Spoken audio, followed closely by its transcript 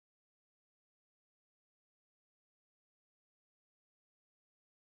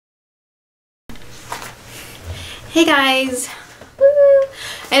Hey guys! Woo.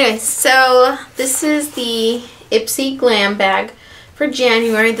 Anyway, so this is the Ipsy glam bag for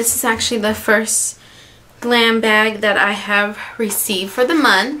January. This is actually the first glam bag that I have received for the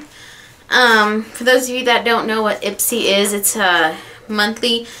month. For those of you that don't know what Ipsy is, it's a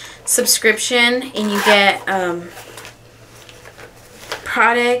monthly subscription and you get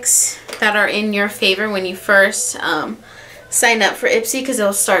products that are in your favor when you first sign up for Ipsy, because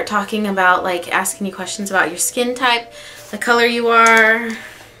it'll start talking about, like, asking you questions about your skin type, the color you are,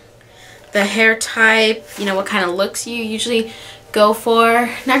 the hair type, you know, what kind of looks you usually go for.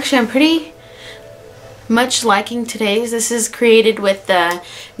 And actually, I'm pretty much liking today's. This is created with the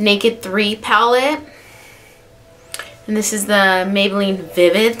Naked 3 palette. And this is the Maybelline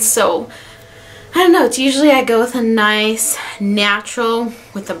Vivid. So, I don't know. It's usually I go with a nice natural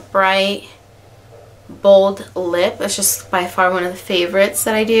with a bright bold lip. That's just by far one of the favorites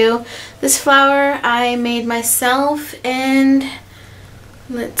that I do. This flower I made myself, and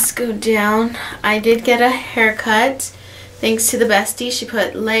let's go down. I did get a haircut thanks to the bestie. She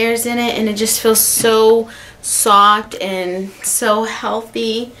put layers in it and it just feels so soft and so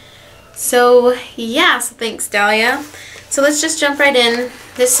healthy. So yeah, so thanks Dahlia. So let's just jump right in.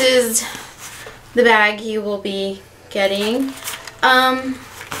 This is the bag you will be getting.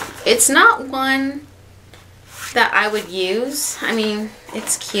 It's not one that I would use. I mean,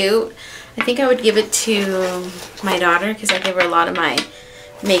 it's cute. I think I would give it to my daughter because I give her a lot of my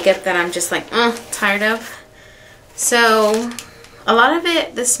makeup that I'm just like, tired of. So a lot of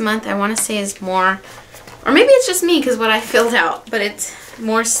it this month I want to say is more, or maybe it's just me because what I filled out, but it's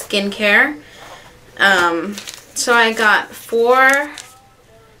more skincare. So I got 4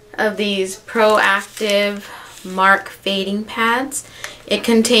 of these Proactive Mark Fading Pads. It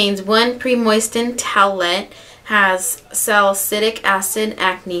contains 1 pre-moistened towelette, has salicylic acid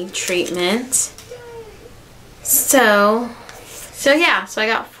acne treatment. So yeah, so I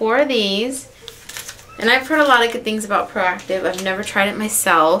got 4 of these. And I've heard a lot of good things about Proactive. I've never tried it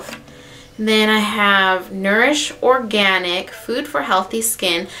myself. And then I have Nourish Organic Food for Healthy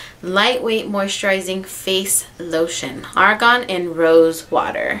Skin Lightweight Moisturizing Face Lotion, Argan and Rose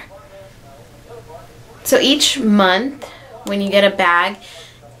Water. So each month when you get a bag,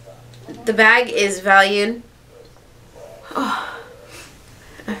 the bag is valued,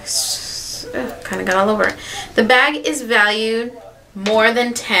 kind of got all over it. The bag is valued more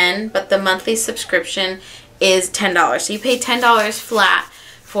than $10, but the monthly subscription is $10. So you pay $10 flat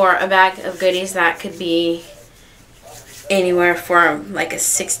for a bag of goodies that could be anywhere from like a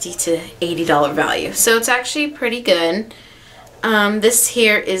 $60 to $80 value. So it's actually pretty good. This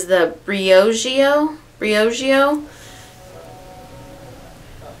here is the Briogeo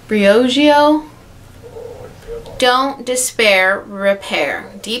Don't Despair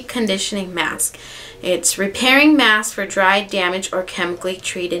Repair Deep Conditioning Mask. It's repairing mask for dry, damaged, or chemically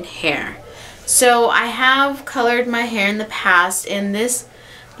treated hair. So I have colored my hair in the past, and this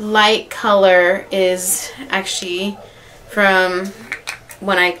light color is actually from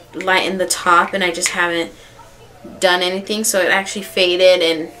when I lightened the top and I just haven't done anything, so it actually faded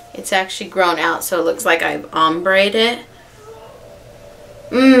and it's actually grown out, so it looks like I've ombreed it.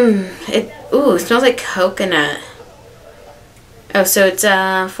 It smells like coconut. Oh, so it's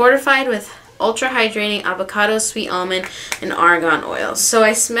fortified with ultra hydrating avocado, sweet almond, and argan oil. So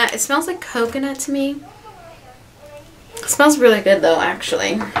it smells like coconut to me. It smells really good though,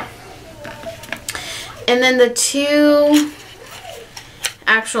 actually. And then the 2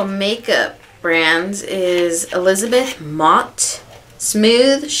 actual makeup brands is Elizabeth Mott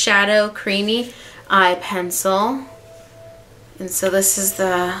Smooth Shadow Creamy Eye Pencil. And so this is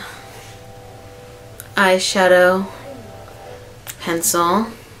the eyeshadow pencil.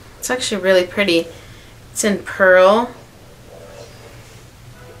 It's actually really pretty. It's in pearl.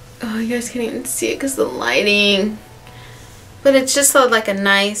 Oh, you guys can't even see it because of the lighting. But it's just like a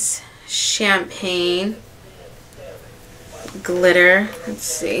nice champagne glitter. Let's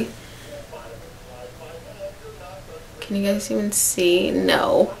see. Can you guys even see?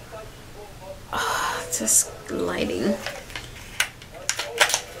 No. Oh, it's just lighting.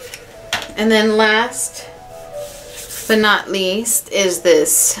 And then last but not least is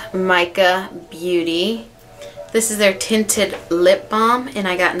this Mica Beauty. This is their tinted lip balm, and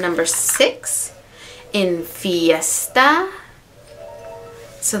I got number 6 in Fiesta.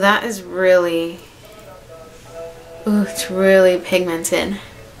 So that is really, it's really pigmented.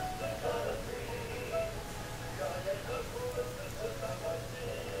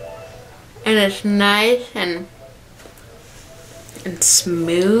 And it's nice and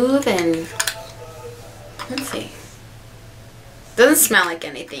smooth, and let's see. Doesn't smell like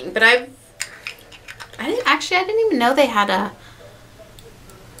anything, but I've I didn't even know they had a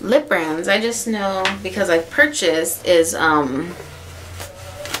lip brands. I just know because I purchased is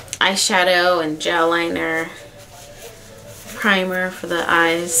eyeshadow and gel liner, primer for the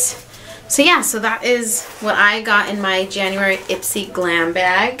eyes. So yeah, so that is what I got in my January Ipsy Glam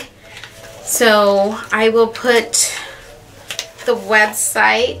bag. So I will put the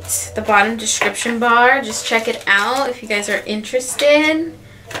website, the bottom description bar. Just check it out if you guys are interested.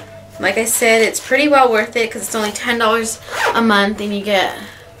 Like I said, it's pretty well worth it because it's only $10 a month and you get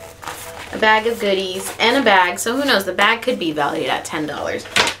a bag of goodies and a bag. So who knows, the bag could be valued at $10.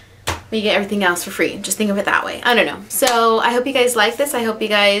 But you get everything else for free. Just think of it that way. I don't know. So I hope you guys like this. I hope you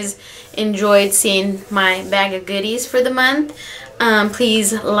guys enjoyed seeing my bag of goodies for the month.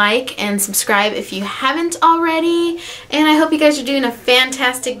 Please like and subscribe if you haven't already. And I hope you guys are doing a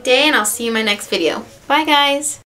fantastic day, and I'll see you in my next video. Bye guys.